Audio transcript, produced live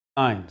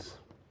Lines.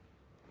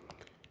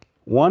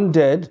 1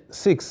 dead,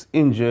 6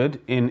 injured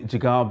in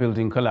Jigawa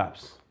building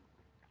collapse.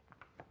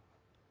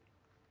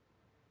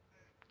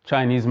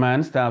 Chinese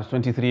man stabs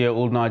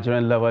 23-year-old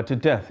Nigerian lover to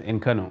death in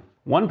Kano.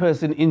 1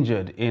 person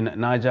injured in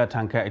Niger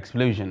tanker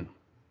explosion.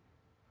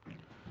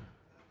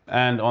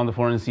 And on the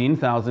foreign scene,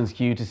 thousands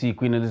queue to see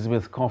Queen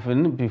Elizabeth's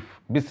coffin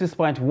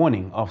despite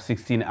warning of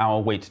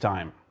 16-hour wait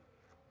time.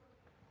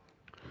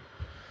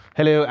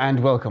 Hello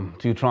and welcome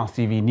to Trust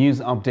TV News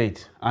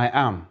Update. I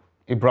am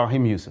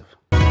Ibrahim Yusuf.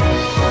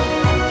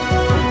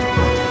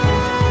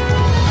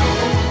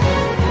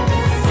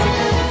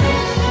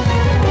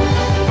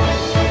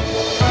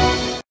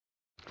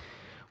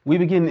 We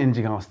begin in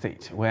Jigawa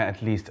State, where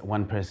at least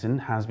 1 person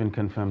has been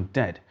confirmed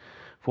dead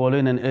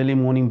following an early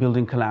morning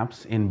building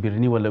collapse in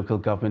Birniwa local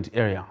government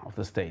area of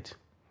the state.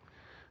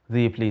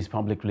 The police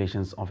public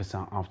relations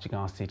officer of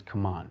Jigawa State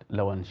Command,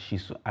 Lawan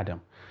Shisu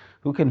Adam,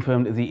 who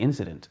confirmed the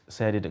incident,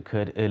 said it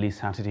occurred early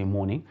Saturday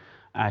morning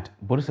at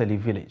Borsali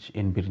village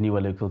in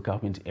Birniwa local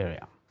government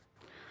area.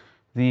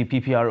 The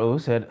PPRO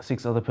said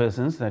 6 other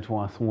persons that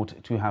were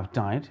thought to have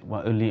died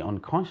were only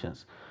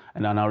unconscious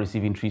and are now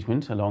receiving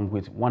treatment along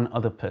with 1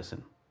 other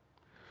person.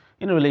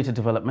 In a related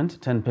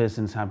development, 10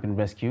 persons have been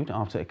rescued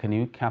after a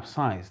canoe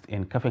capsized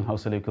in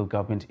Kafenghausa local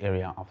government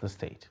area of the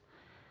state.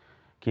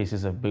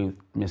 Cases of both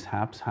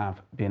mishaps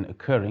have been a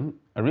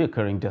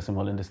reoccurring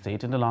decimal in the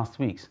state in the last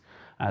weeks.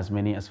 As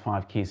many as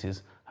 5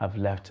 cases have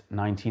left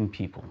 19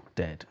 people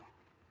dead.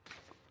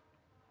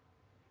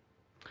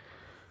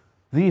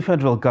 The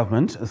federal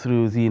government,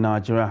 through the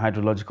Nigeria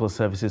Hydrological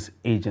Services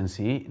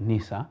Agency,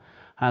 NISA,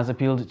 has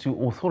appealed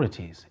to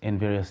authorities in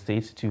various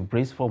states to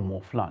brace for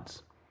more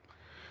floods.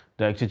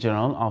 Director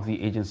General of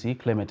the agency,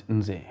 Clement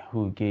Nze,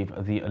 who gave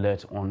the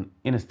alert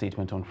in a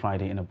statement on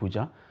Friday in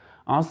Abuja,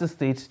 asked the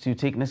states to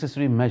take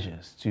necessary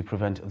measures to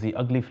prevent the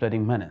ugly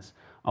flooding menace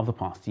of the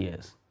past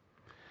years.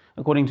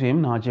 According to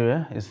him,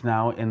 Nigeria is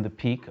now in the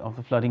peak of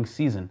the flooding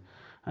season,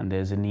 and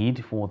there's a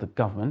need for the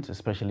government,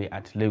 especially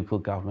at local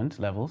government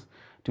levels,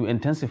 to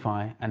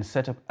intensify and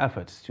set up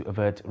efforts to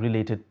avert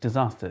related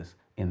disasters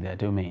in their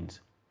domains.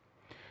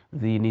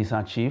 The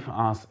NISA chief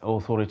asked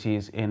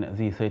authorities in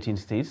the 13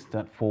 states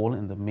that fall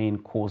in the main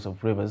course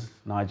of rivers,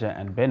 Niger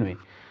and Benue,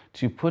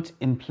 to put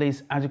in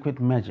place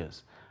adequate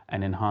measures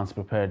and enhance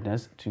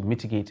preparedness to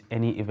mitigate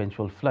any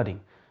eventual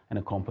flooding and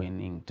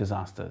accompanying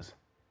disasters.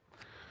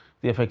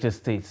 The affected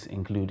states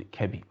include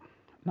Kebbi,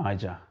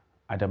 Niger,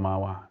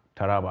 Adamawa,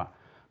 Taraba,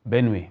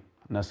 Benue,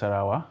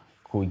 Nasarawa,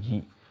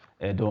 Kogi,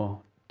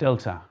 Edo,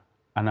 Delta,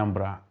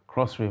 Anambra,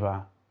 Cross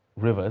River,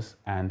 Rivers,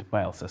 and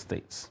Bayelsa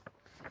states.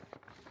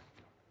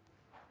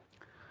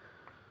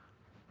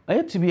 A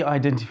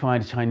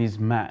yet-to-be-identified Chinese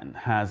man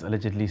has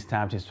allegedly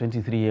stabbed his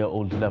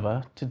 23-year-old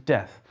lover to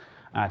death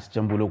at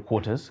Jambulo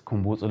Quarters,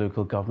 Kumbotso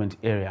local government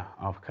area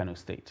of Kano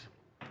State.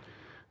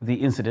 The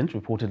incident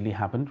reportedly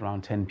happened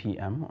around 10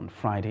 p.m. on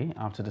Friday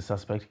after the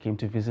suspect came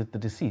to visit the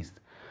deceased,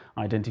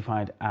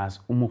 identified as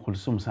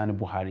Kulsum Sani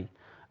Buhari,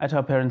 at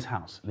her parents'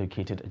 house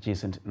located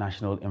adjacent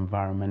National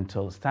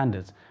Environmental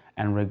Standards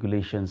and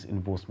Regulations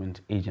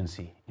Enforcement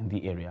Agency in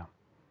the area.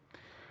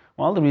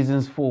 While the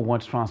reasons for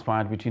what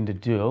transpired between the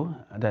duo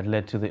that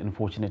led to the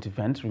unfortunate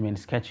event remain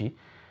sketchy,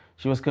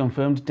 she was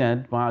confirmed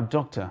dead by a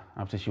doctor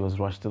after she was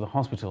rushed to the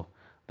hospital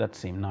that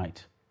same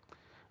night.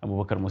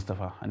 Abubakar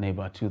Mustafa, a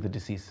neighbor to the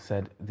deceased,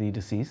 said the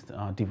deceased,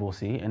 a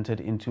divorcee, entered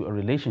into a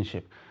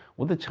relationship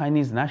with the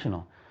Chinese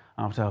national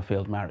after her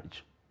failed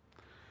marriage.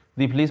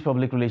 The police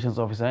public relations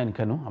officer in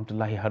Kano,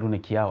 Abdullahi Haruna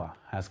Kiawa,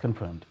 has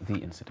confirmed the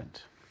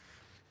incident.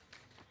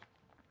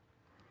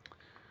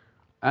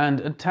 And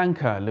a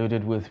tanker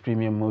loaded with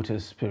premium motor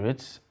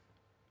spirits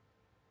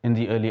in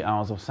the early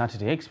hours of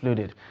Saturday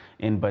exploded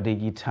in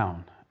Badegi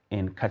town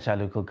in Kacha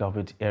local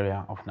government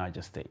area of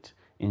Niger State,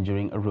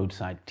 injuring a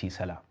roadside tea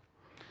seller.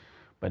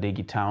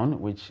 Badegi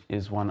town, which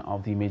is one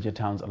of the major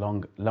towns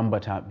along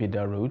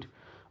Lambata-Bida Road,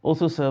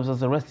 also serves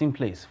as a resting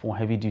place for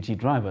heavy-duty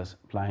drivers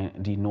plying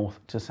the north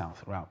to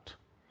south route.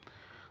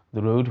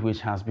 The road,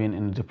 which has been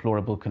in a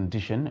deplorable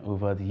condition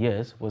over the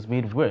years, was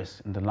made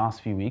worse in the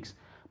last few weeks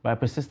by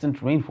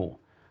persistent rainfall,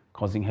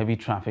 causing heavy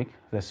traffic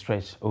that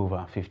stretched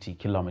over 50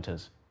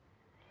 kilometers.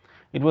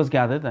 It was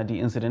gathered that the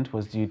incident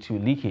was due to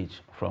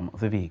leakage from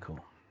the vehicle.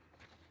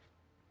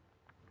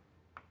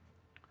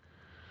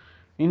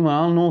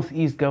 Meanwhile,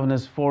 Northeast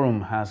Governors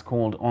Forum has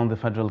called on the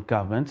federal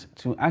government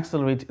to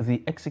accelerate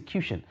the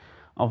execution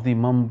of the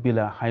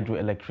Mambila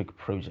hydroelectric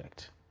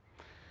project.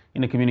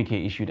 In a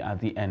communique issued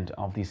at the end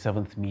of the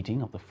 7th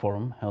meeting of the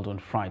forum held on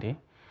Friday,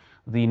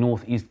 the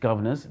Northeast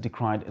governors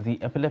decried the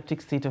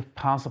epileptic state of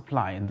power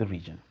supply in the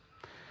region.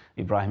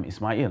 Ibrahim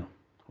Ismail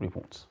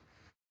reports.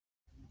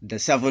 The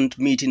 7th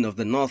meeting of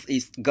the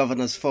Northeast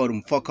Governors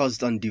Forum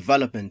focused on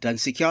development and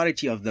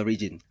security of the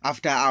region.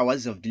 After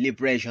hours of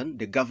deliberation,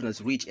 the governors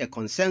reached a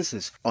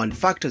consensus on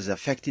factors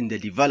affecting the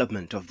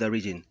development of the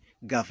region.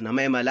 Governor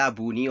Maimala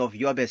Buni of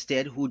Yobe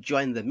State, who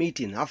joined the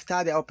meeting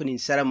after the opening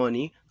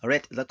ceremony,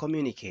 read the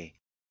communique.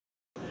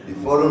 The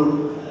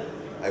forum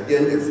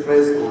again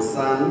expressed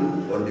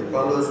concern on the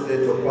current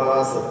state of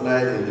power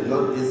supply in the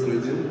Northeast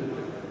region,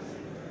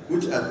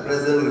 which at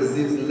present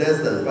receives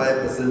less than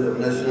 5% of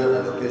national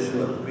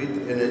allocation of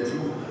grid energy,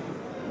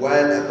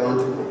 while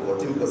accounting for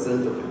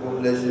 14% of the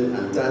population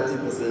and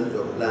 30%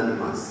 of land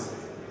mass.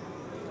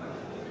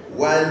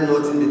 While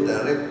noting the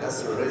direct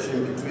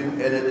acceleration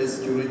between energy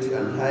security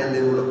and high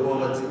level of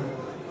poverty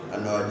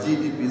and our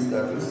GDP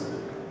status,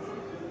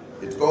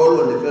 it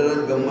called on the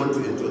federal government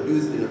to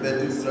introduce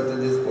innovative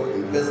strategies for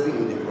investing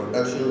in the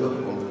production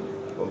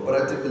of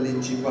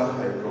comparatively cheaper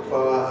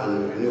hydropower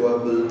and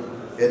renewable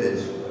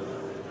energy.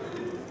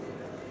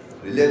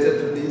 Related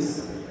to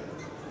this,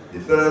 the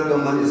federal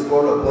government is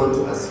called upon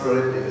to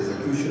accelerate the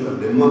execution of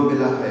the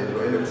Mambila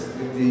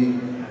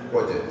hydroelectricity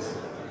project.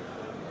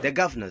 The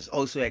governors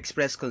also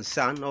expressed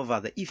concern over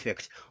the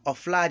effect of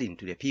flooding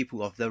to the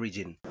people of the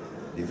region.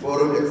 The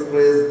forum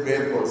expressed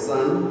grave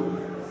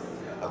concern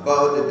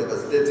about the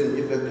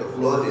devastating effect of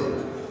flooding,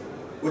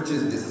 which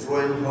is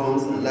destroying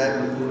homes and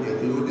livelihood,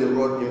 including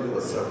road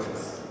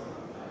infrastructures.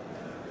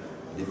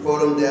 The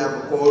forum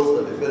therefore calls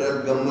on the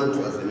federal government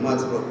to, as a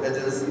matter of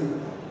urgency,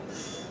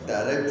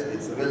 direct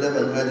its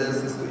relevant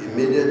agencies to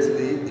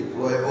immediately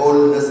deploy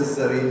all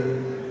necessary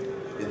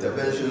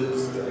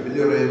interventions to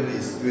ameliorate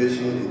the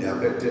situation in the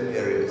affected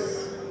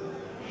areas.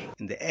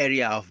 In the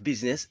area of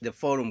business, the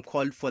forum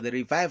called for the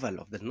revival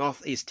of the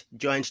Northeast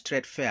Joint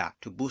Trade Fair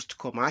to boost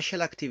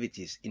commercial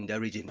activities in the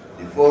region.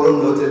 The forum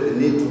noted the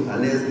need to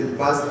harness the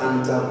vast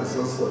untapped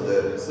resources of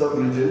the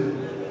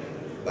sub-region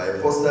by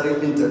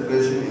fostering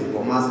integration in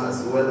commerce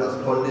as well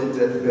as holding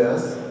trade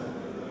fairs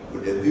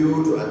with a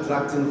view to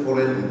attracting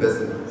foreign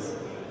investments.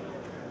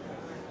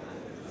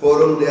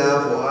 Forum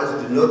therefore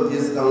urged the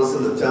Northeast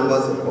Council of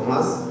Chambers of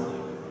Commerce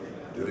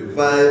to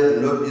revive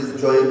the Northeast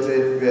Joint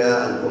Trade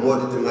Fair and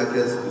commodity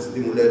markets to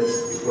stimulate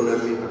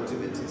economic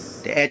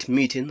activities. The 8th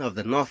meeting of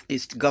the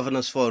Northeast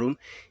Governors Forum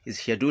is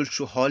scheduled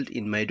to hold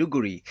in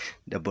Maiduguri,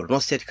 the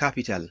Borno State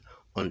capital,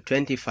 on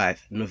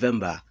 25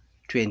 November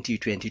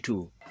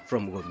 2022.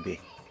 From Gombe,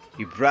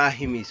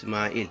 Ibrahim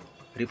Ismail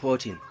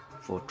reporting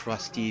for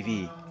Trust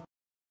TV.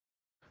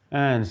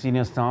 And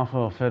senior staff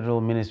of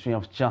Federal Ministry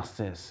of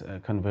Justice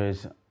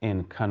converged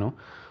in Kano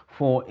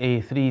for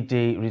a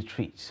 3-day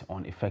retreat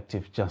on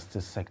effective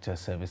justice sector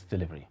service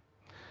delivery.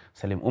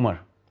 Salim Umar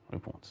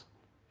reports.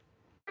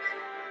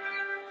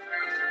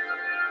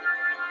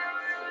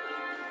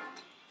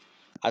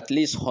 At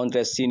least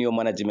 100 senior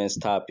management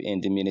staff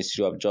in the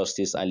Ministry of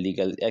Justice and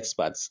legal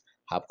experts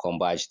have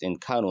converged in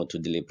Kano to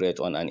deliberate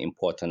on an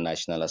important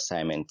national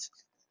assignment.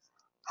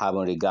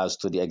 Having regards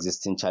to the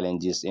existing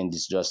challenges in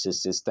this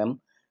justice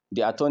system,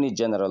 the Attorney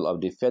General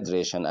of the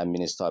Federation and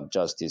Minister of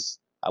Justice,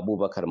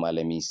 Abubakar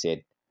Malami,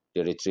 said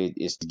the retreat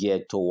is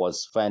geared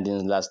towards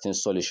finding lasting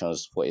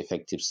solutions for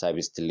effective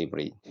service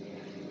delivery.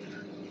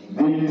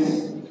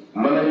 These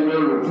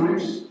management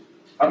retreats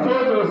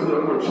afford us the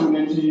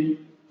opportunity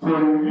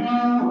for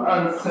review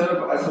and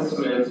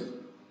self-assessment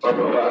of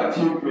our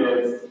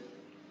achievements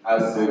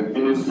as a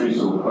ministry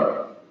so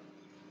far.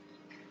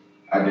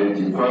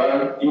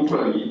 Identify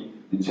equally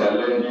the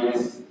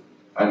challenges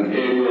and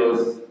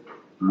areas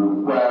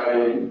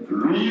requiring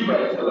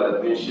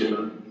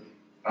revitalization,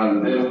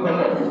 and then come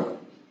up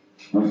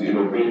with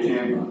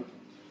innovative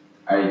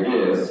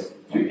ideas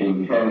to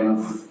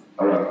enhance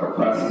our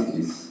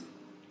capacities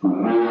to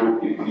more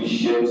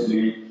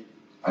efficiently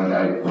and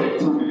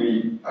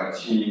effectively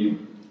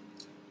achieve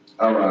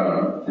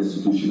our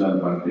institutional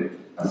mandate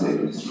as a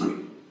ministry.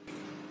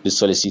 The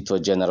Solicitor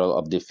General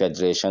of the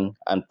Federation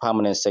and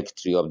Permanent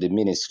Secretary of the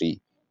Ministry,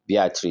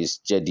 Beatrice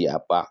Jedi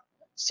Abba,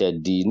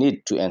 said the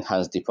need to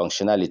enhance the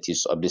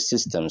functionalities of the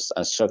systems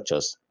and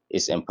structures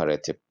is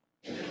imperative.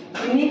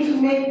 We need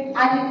to make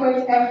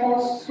adequate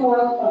efforts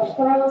towards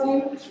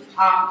upholding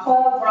our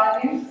core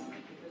values,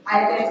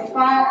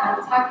 identify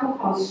and tackle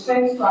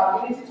constraints to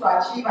our ability to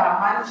achieve our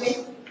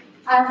mandates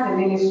as a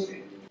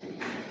ministry.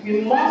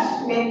 We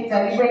must make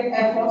deliberate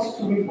efforts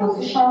to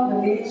reposition the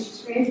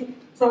ministry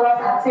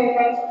towards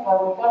attainment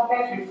of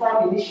government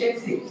reform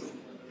initiatives.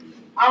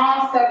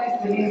 Our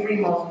service delivery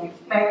must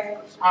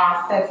reflect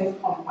our service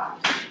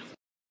compact.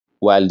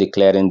 While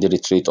declaring the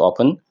retreat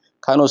open,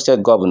 Kano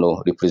State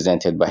Governor,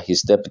 represented by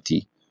his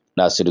deputy,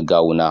 Nasiru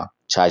Gawuna,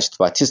 charged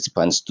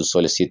participants to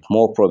solicit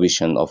more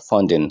provision of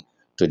funding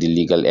to the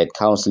Legal Aid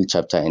Council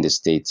chapter in the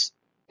state.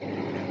 I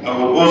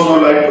would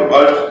also like to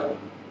urge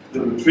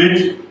the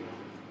retreat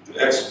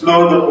to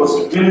explore the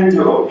possibility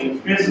of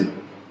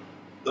increasing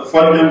the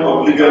funding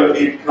of Legal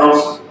Aid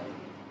Council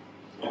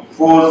and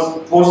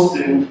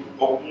posting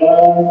of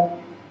more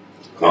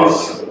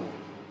counsel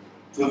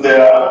to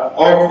their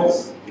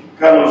office in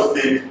Kano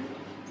State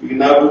to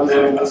enable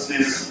them to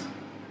assist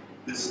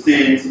the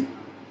state's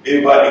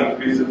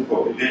ever-increasing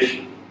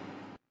population.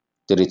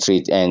 The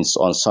retreat ends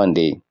on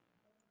Sunday.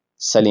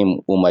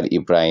 Salim Umar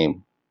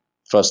Ibrahim,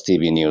 Trust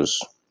TV News.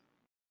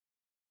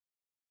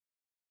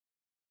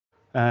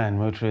 And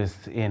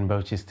motorists in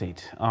Bauchi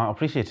State are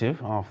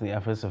appreciative of the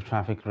efforts of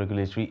traffic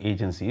regulatory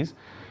agencies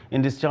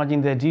in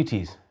discharging their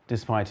duties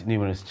despite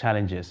numerous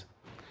challenges.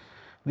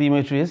 The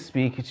motorists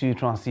speak to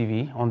Trust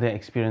TV on their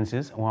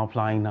experiences while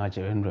plying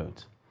Nigerian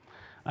roads.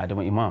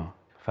 Adamu Imam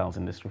files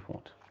in this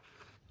report.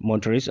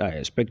 Motorists are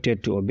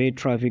expected to obey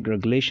traffic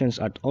regulations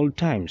at all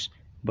times,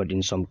 but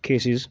in some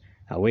cases,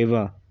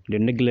 however, they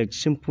neglect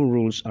simple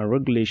rules and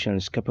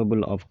regulations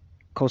capable of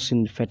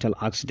causing fatal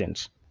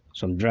accidents.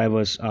 Some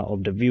drivers are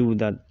of the view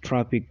that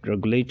traffic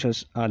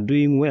regulators are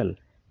doing well,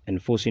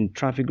 enforcing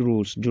traffic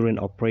rules during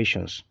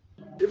operations.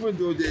 Even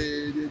though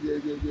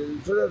the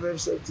Federal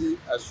Road Safety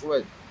as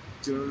well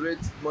generate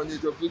money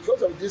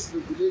because of this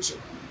regulation,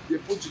 they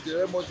put to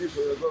the money for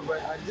the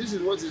government, and this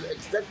is what is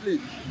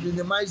exactly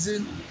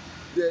minimizing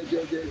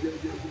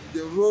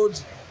the road,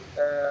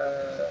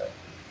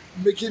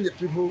 making the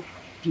people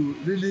to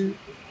really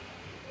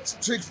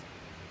strict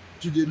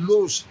to the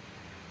laws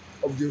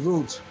of the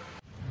road.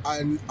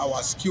 And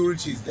our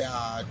securities, they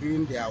are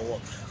doing their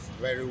work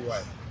very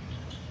well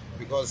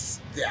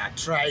because they are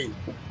trying.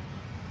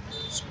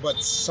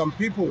 But some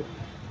people,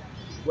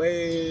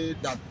 way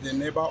that they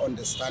never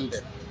understand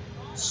them,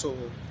 so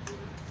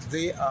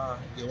they are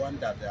the one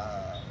that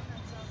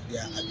they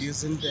are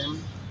abusing them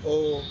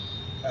or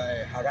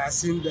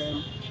harassing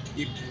them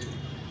if they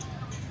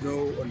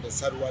don't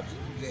understand what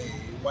they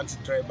want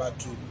the driver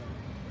to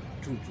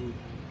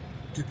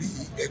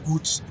be a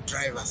good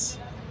drivers.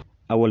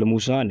 Awal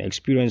Musa, an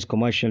experienced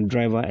commercial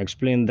driver,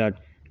 explained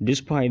that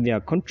despite their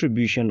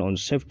contribution on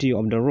safety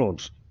of the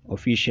roads,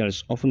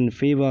 officials often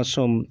favor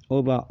some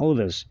over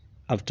others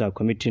after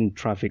committing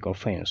traffic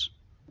offense.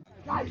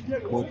 But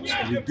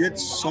we get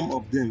some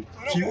of them,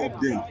 few of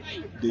them,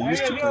 they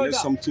used to collect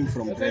something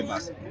from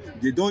drivers.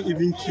 They don't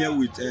even care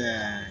with,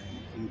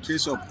 in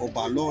case of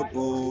overload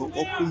or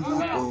open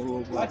boot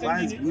or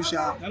vice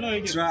versa,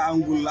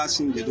 triangle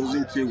lasting, they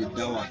doesn't care with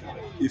that one.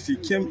 If he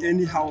came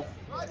anyhow,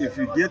 if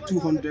you get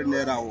 200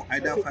 naira or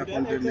either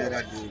 500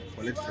 naira, they will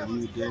collect from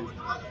you, then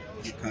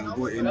you can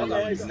go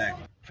anywhere you like.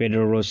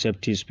 Federal Road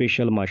Safety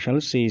Special Marshal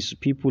says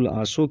people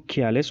are so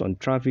careless on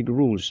traffic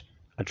rules,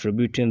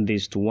 attributing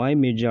this to why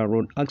major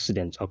road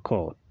accidents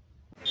occur.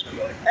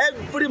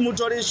 Every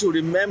motorist should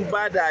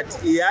remember that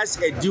he has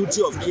a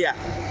duty of care.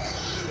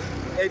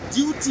 A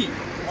duty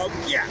of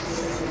care.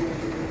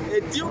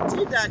 A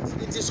duty that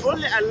it is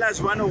only Allah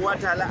subhanahu wa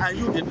ta'ala and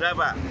you, the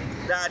driver,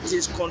 that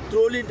is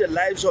controlling the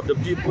lives of the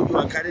people you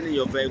are carrying in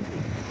your vehicle.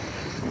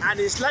 And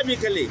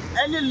Islamically,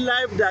 any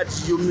life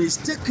that you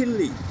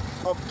mistakenly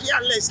or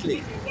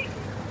carelessly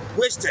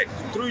wasted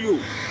through you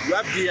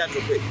have diya to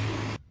pay.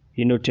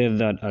 He noted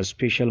that as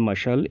Special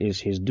Marshal, it is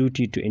his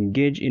duty to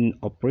engage in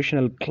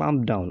operational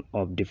clampdown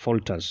of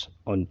defaulters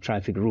on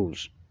traffic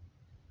rules.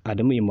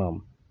 Adamu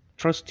Imam,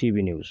 Trust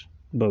TV News,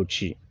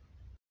 Bauchi.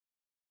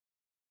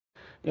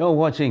 You're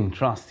watching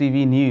Trust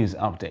TV News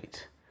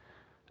Update.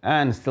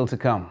 And still to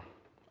come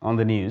on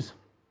the news,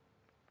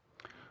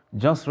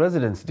 Jos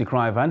residents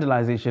decry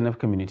vandalization of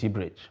community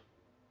bridge.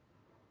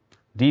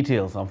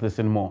 Details of this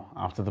and more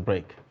after the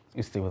break.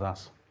 You stay with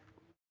us.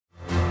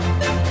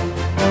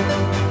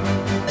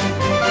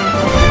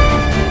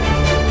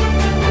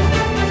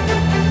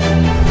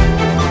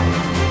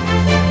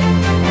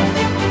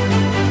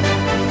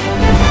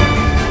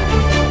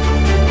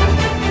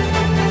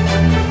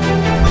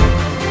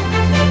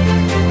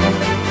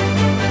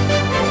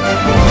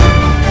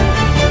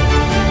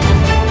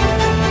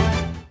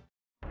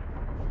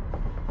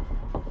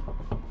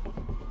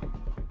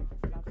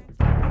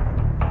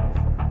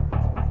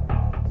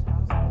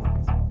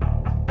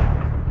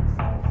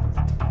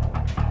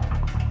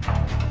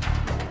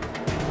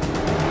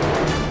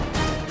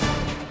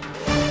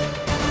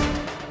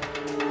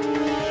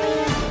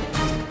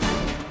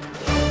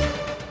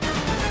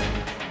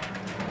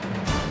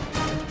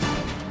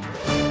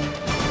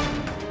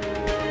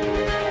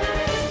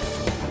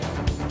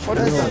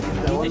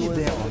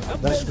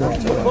 That's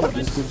great.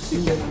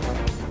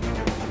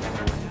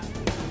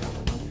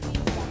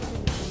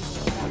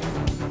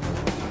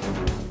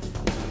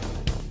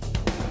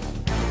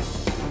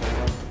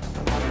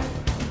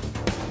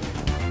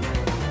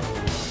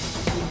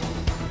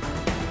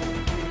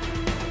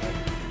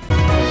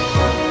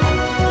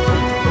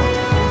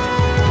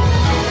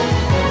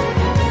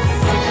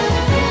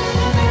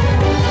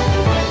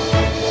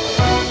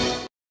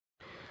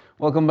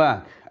 Welcome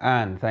back,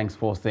 and thanks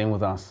for staying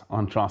with us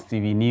on Trust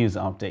TV News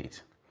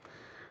Update.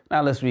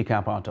 Now let's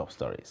recap our top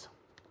stories.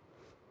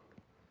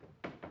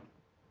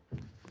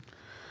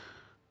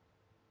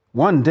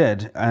 1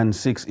 dead and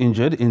 6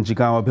 injured in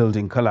Jigawa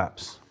building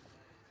collapse.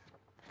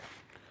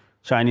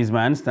 Chinese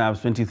man stabs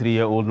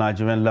 23-year-old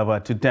Nigerian lover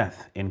to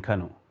death in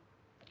Kano.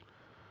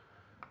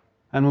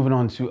 And moving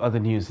on to other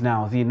news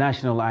now, the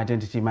National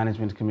Identity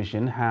Management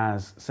Commission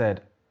has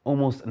said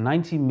almost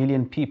 90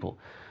 million people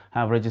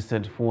have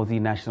registered for the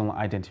National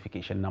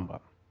Identification Number.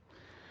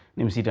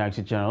 NIMC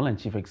Director General and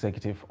Chief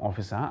Executive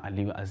Officer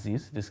Aliyu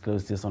Aziz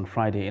disclosed this on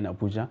Friday in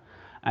Abuja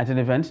at an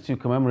event to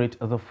commemorate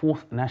the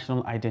 4th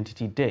National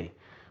Identity Day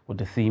with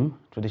the theme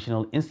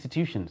Traditional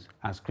Institutions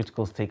as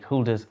Critical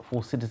Stakeholders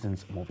for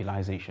Citizens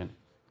Mobilization.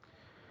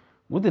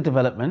 With the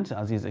development,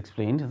 Aziz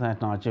explained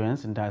that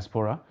Nigerians in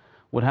diaspora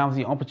would have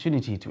the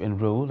opportunity to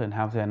enroll and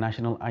have their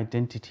national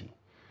identity,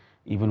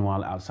 even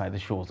while outside the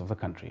shores of the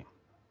country.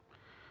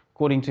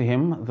 According to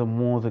him, the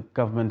more the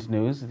government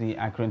knows the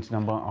accurate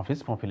number of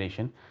its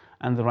population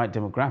and the right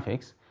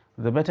demographics,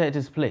 the better it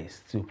is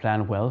placed to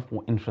plan well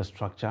for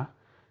infrastructure,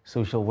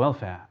 social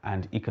welfare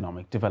and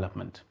economic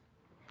development.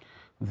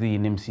 The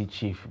NIMSI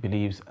chief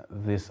believes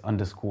this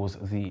underscores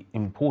the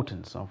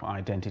importance of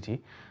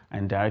identity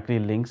and directly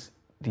links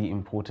the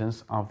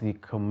importance of the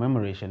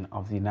commemoration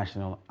of the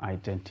National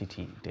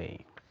Identity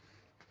Day.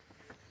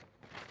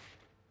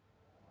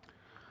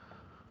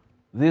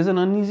 There's an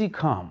uneasy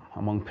calm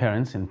among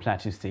parents in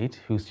Plateau State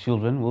whose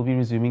children will be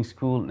resuming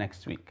school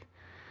next week.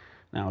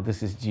 Now,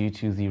 this is due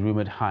to the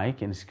rumored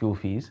hike in school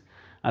fees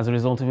as a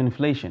result of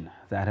inflation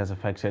that has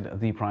affected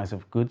the price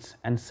of goods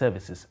and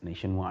services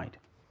nationwide.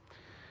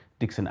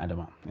 Dixon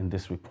Adama in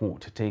this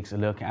report takes a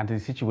look at the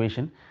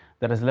situation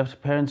that has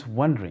left parents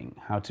wondering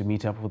how to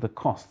meet up with the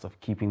costs of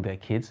keeping their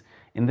kids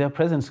in their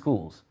present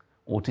schools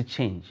or to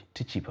change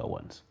to cheaper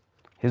ones.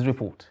 His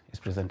report is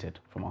presented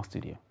from our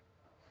studio.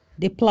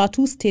 The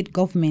Plateau State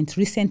government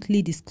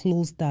recently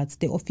disclosed that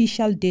the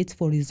official date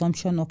for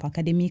resumption of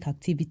academic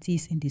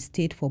activities in the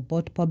state for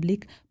both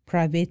public,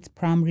 private,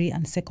 primary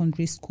and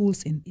secondary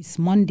schools is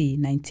Monday,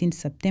 19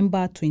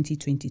 September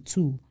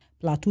 2022.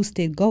 Plateau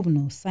State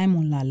Governor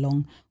Simon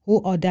Lalong, who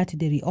ordered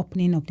the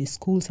reopening of the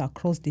schools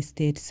across the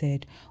state,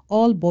 said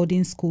all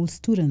boarding school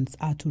students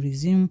are to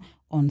resume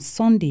on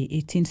Sunday,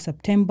 18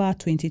 September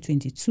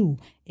 2022,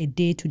 a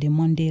day to the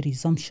Monday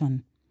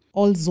resumption.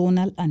 All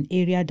zonal and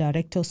area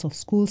directors of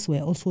schools were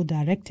also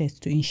directed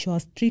to ensure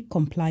strict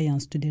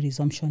compliance to the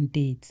resumption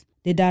date.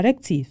 The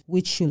directive,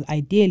 which should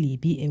ideally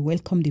be a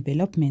welcome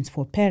development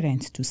for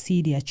parents to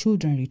see their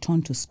children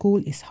return to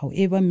school, is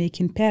however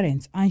making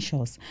parents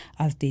anxious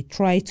as they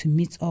try to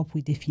meet up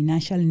with the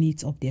financial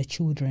needs of their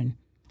children.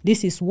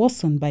 This is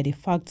worsened by the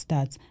fact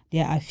that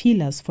there are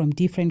feelers from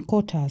different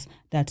quarters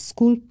that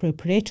school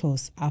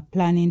preparators are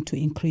planning to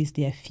increase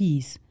their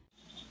fees.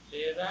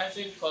 The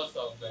rising cost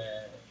of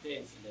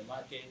things in the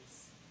market,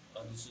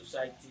 on the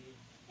society,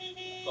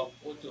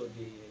 coupled to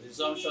the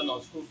resumption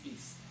of school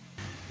fees.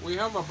 We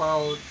have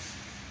about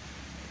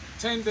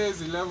 10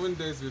 days, 11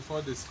 days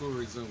before the school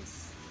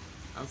resumes.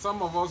 And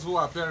some of us who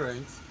are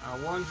parents are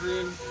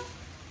wondering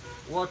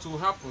what will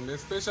happen,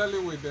 especially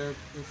with the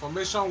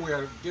information we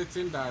are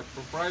getting that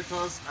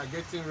proprietors are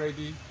getting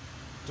ready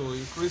to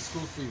increase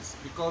school fees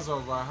because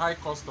of a high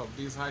cost of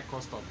this, high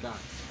cost of that.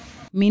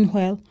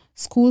 Meanwhile,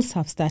 schools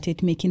have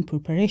started making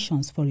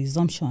preparations for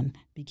resumption,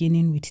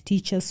 beginning with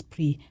teachers'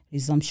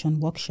 pre-resumption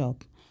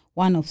workshop.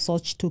 One of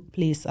such took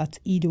place at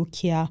Ido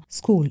Kia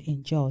School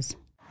in Jos.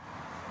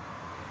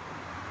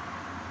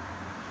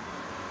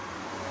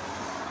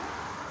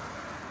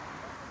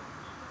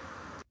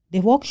 The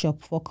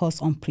workshop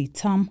focused on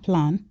pre-term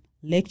plan,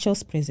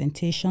 lectures,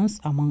 presentations,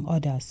 among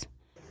others.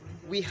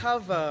 We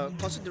have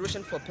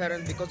consideration for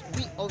parents because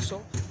we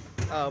also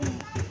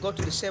go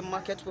to the same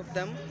market with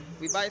them.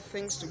 We buy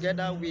things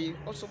together. We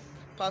also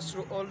pass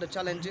through all the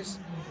challenges.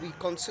 We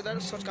consider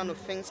such kind of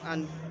things,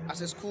 and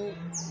as a school,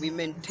 we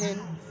maintain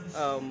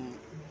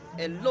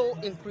a low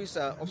increase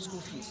of school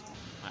fees.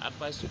 My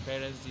advice to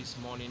parents this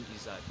morning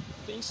is that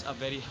things are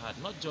very hard,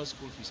 not just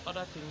school fees.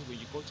 Other things, when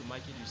you go to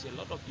market, you see a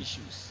lot of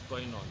issues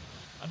going on.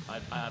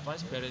 I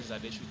advise parents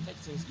that they should take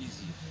things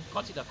easy,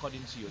 cut it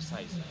according to your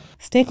size.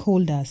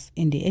 Stakeholders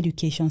in the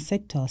education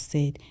sector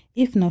said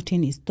if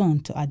nothing is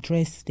done to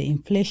address the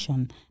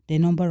inflation, the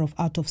number of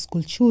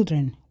out-of-school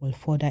children will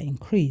further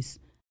increase.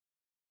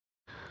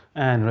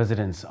 And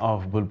residents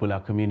of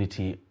Bulbula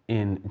community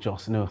in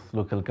Jos North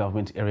local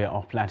government area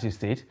of Plateau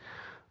State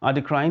are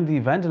decrying the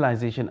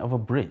vandalization of a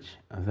bridge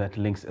that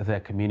links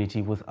their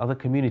community with other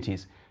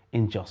communities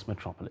in Jos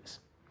metropolis.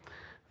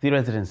 The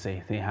residents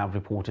say they have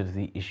reported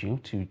the issue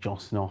to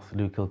Jos North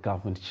local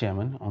government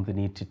chairman on the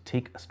need to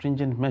take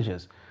stringent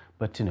measures,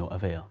 but to no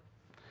avail.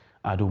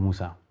 Ado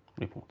Musa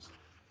reports.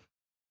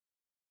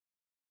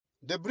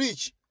 The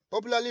bridge,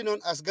 popularly known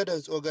as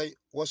Gadans Ogai,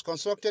 was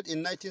constructed in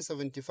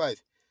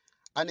 1975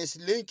 and is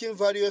linking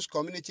various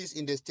communities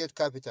in the state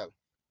capital.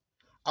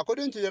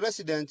 According to the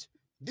residents,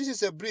 this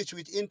is a bridge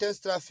with intense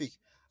traffic,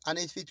 and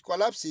if it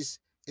collapses,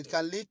 it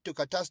can lead to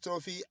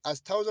catastrophe as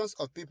thousands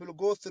of people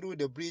go through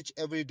the bridge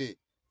every day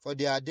for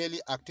their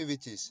daily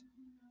activities.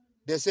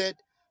 They said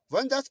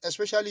vendors,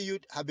 especially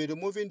youth, have been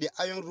removing the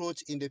iron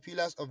rods in the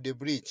pillars of the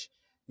bridge,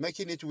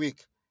 making it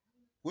weak,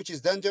 which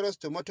is dangerous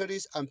to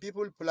motorists and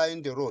people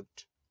plying the road.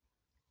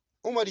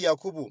 Umar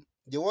Yakubu,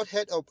 the ward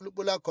head of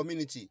Bulbula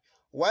community,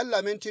 while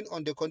lamenting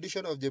on the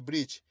condition of the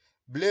bridge,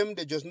 blamed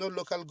the Jos North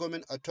local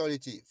government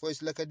authority for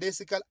its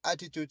lackadaisical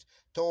attitude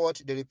toward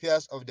the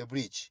repairs of the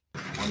bridge.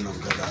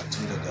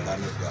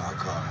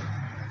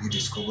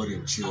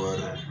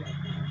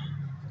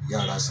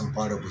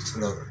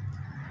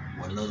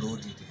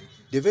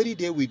 The very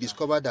day we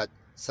discovered that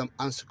some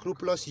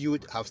unscrupulous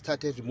youth have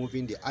started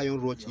removing the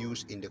iron rods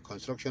used in the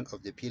construction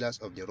of the pillars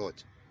of the road,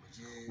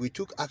 we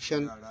took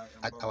action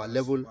at our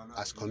level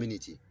as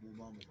community.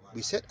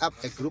 We set up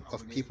a group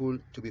of people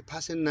to be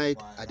passing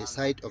night at the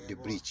side of the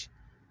bridge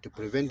to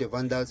prevent the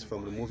vandals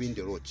from removing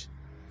the roads,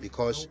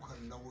 because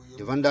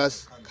the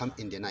vandals come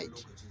in the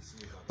night.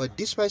 But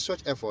despite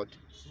such effort,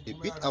 they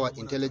beat our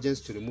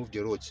intelligence to remove the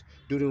roads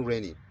during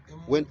raining,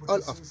 when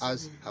all of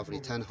us have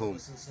returned home.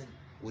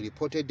 We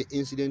reported the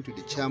incident to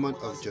the chairman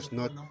of Just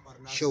North,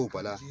 Shehu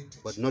Bala,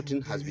 but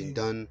nothing has been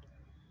done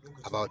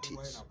about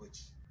it.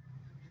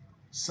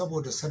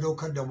 Saboda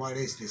sadaukar da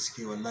marais da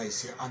suke wallahi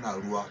sai ana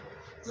ruwa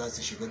za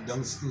su shiga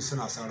dan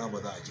suna san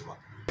raba za a ji ba.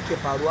 Ke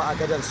faruwa a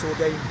gadan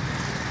Sogai,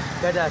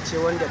 gada ce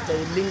wanda ta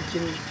yi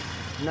linkin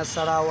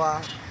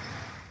Nasarawa.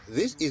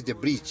 This is the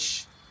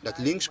bridge that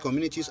links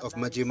communities of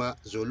Majima,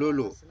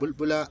 Zololo,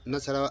 Bulbula,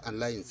 Nasarawa and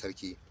Layin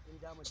Sarki.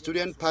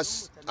 Students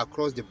pass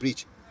across the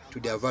bridge to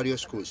their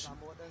various schools.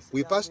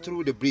 We pass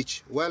through the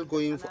bridge while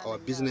going for our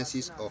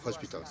businesses or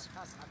hospitals,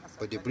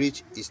 but the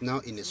bridge is now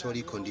in a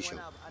sorry condition.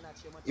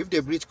 If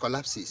the bridge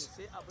collapses,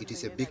 it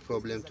is a big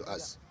problem to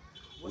us.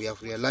 We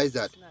have realized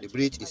that the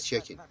bridge is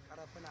shaking.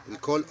 We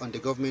call on the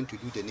government to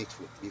do the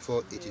needful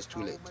before it is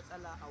too late.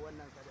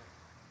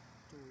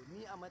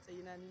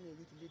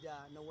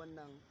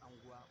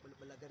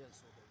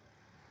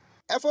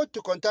 Effort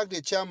to contact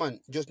the chairman,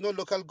 Just North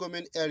local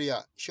government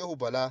area, Shehu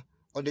Bala,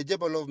 on the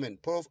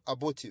development proved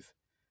abortive.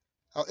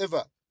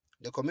 However,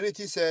 the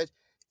community said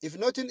if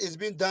nothing is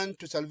being done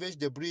to salvage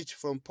the bridge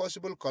from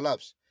possible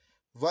collapse,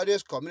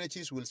 various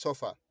communities will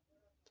suffer.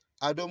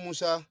 Ado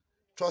Musa,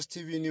 Trust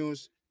TV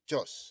News,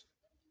 Jos.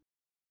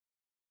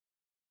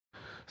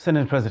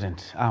 Senate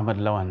President Ahmed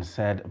Lawan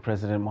said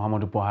President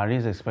Muhammadu Buhari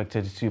is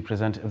expected to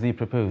present the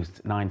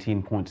proposed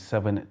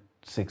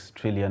 19.76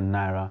 trillion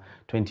naira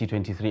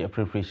 2023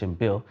 appropriation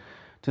bill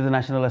to the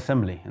National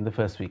Assembly in the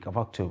first week of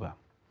October.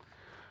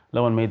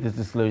 Lawan made this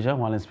disclosure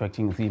while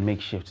inspecting the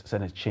makeshift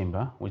Senate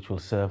chamber, which will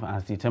serve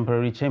as the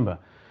temporary chamber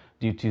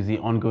due to the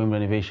ongoing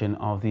renovation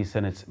of the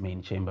Senate's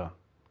main chamber.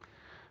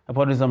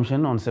 Upon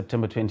resumption on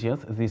September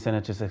 20th, the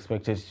Senate is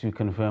expected to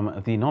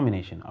confirm the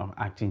nomination of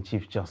Acting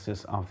Chief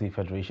Justice of the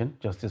Federation,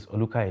 Justice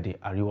Olukayede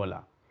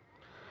Ariwola.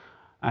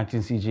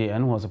 Acting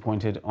CJN was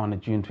appointed on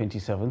June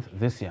 27th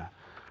this year,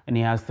 and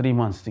he has 3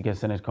 months to get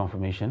Senate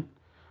confirmation,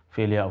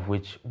 failure of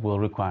which will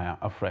require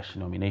a fresh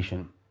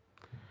nomination.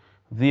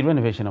 The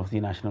renovation of the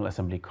National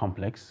Assembly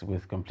complex,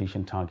 with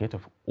completion target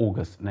of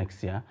August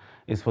next year,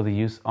 is for the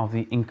use of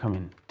the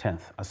incoming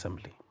 10th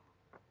Assembly.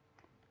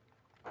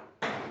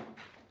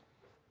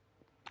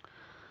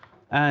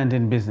 And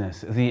in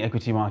business, the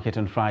equity market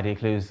on Friday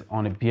closed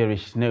on a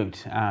bearish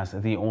note as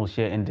the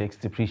all-share index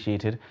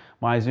depreciated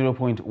by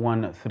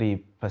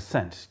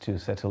 0.13% to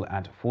settle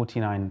at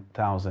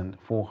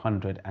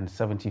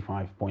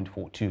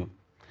 49,475.42.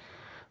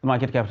 The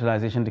market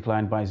capitalization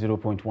declined by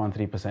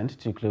 0.13%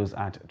 to close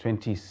at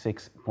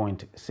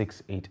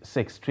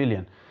 26.686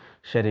 trillion,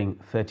 shedding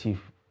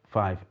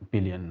 35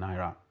 billion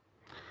naira.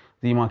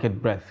 The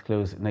market breadth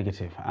closed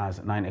negative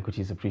as 9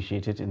 equities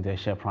appreciated in their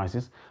share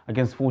prices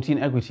against 14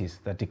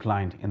 equities that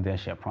declined in their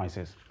share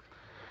prices.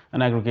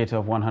 An aggregate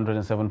of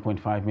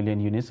 107.5 million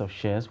units of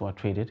shares were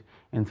traded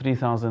in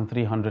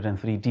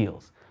 3,303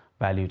 deals,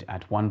 valued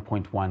at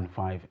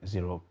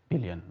 1.150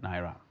 billion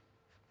naira.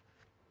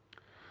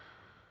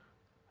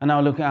 And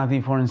now look at the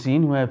foreign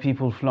scene, where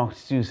people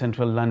flocked to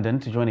central London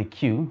to join a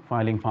queue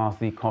filing past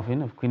the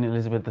coffin of Queen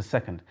Elizabeth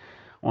II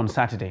on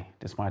Saturday,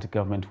 despite a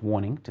government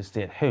warning to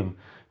stay at home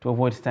to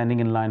avoid standing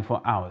in line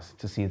for hours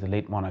to see the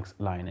late monarch's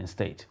lying in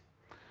state.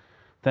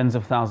 Tens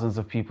of thousands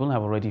of people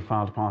have already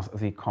filed past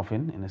the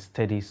coffin in a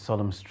steady,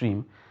 solemn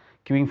stream,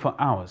 queuing for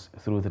hours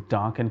through the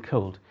dark and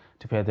cold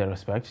to pay their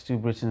respect to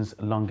Britain's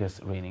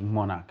longest reigning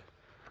monarch.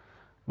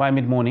 By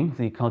mid-morning,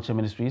 the Culture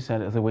Ministry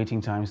said the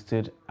waiting time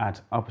stood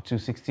at up to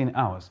 16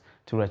 hours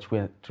to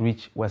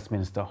reach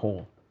Westminster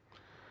Hall.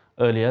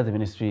 Earlier, the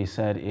ministry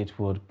said it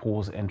would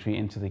pause entry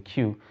into the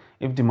queue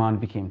if demand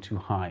became too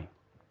high.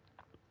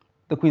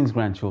 The Queen's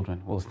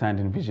grandchildren will stand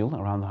in vigil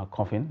around her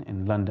coffin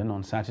in London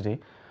on Saturday,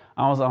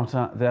 hours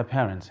after their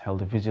parents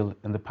held a vigil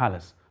in the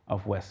Palace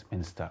of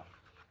Westminster.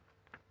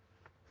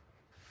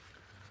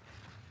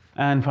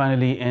 And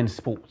finally, in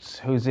sports,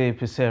 Jose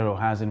Peseiro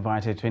has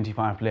invited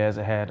 25 players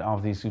ahead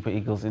of the Super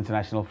Eagles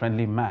international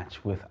friendly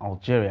match with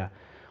Algeria,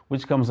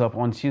 which comes up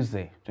on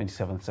Tuesday,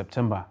 27th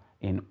September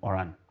in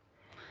Oran.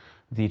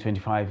 The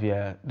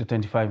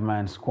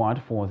 25-man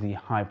squad for the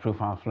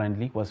high-profile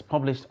friendly was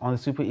published on the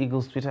Super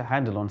Eagles Twitter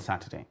handle on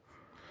Saturday.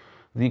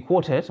 The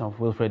quartet of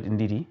Wilfred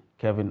Ndidi,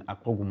 Kevin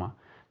Akpoguma,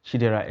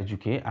 Chidera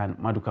Ejuke and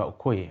Maduka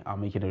Okoye are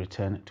making a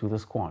return to the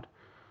squad,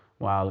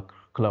 while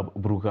Club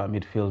Brugge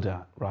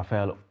midfielder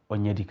Rafael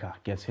Onyedika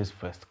gets his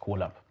first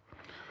call-up.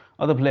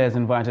 Other players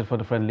invited for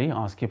the friendly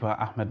are skipper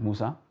Ahmed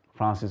Musa,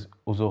 Francis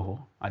Ozoho,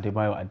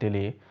 Adebayo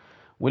Adele,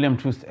 William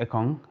Troost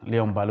Ekong,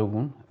 Leon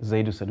Balogun,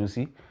 Zaidu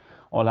Sanusi,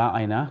 Ola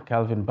Aina,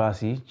 Calvin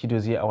Bassi,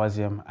 Chidozie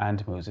Awaziem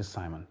and Moses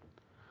Simon.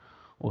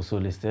 Also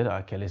listed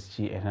are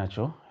Kelechi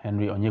Iheanacho,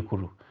 Henry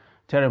Onyekuru,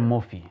 Terem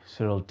Murphy,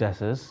 Cyril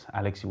Dessers,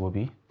 Alex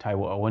Iwobi,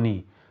 Taiwo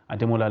Awoni,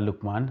 Ademola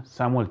Lukman,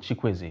 Samuel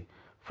Chikweze,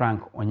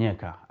 Frank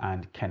Onyeka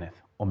and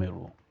Kenneth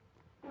Omeru.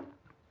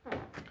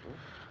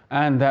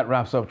 And that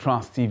wraps up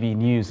Trust TV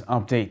News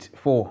Update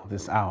for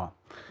this hour.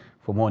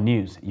 For more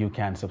news, you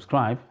can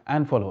subscribe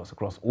and follow us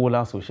across all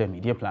our social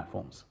media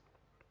platforms.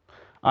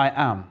 I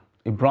am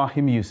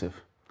Ibrahim Yusuf.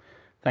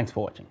 Thanks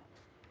for watching.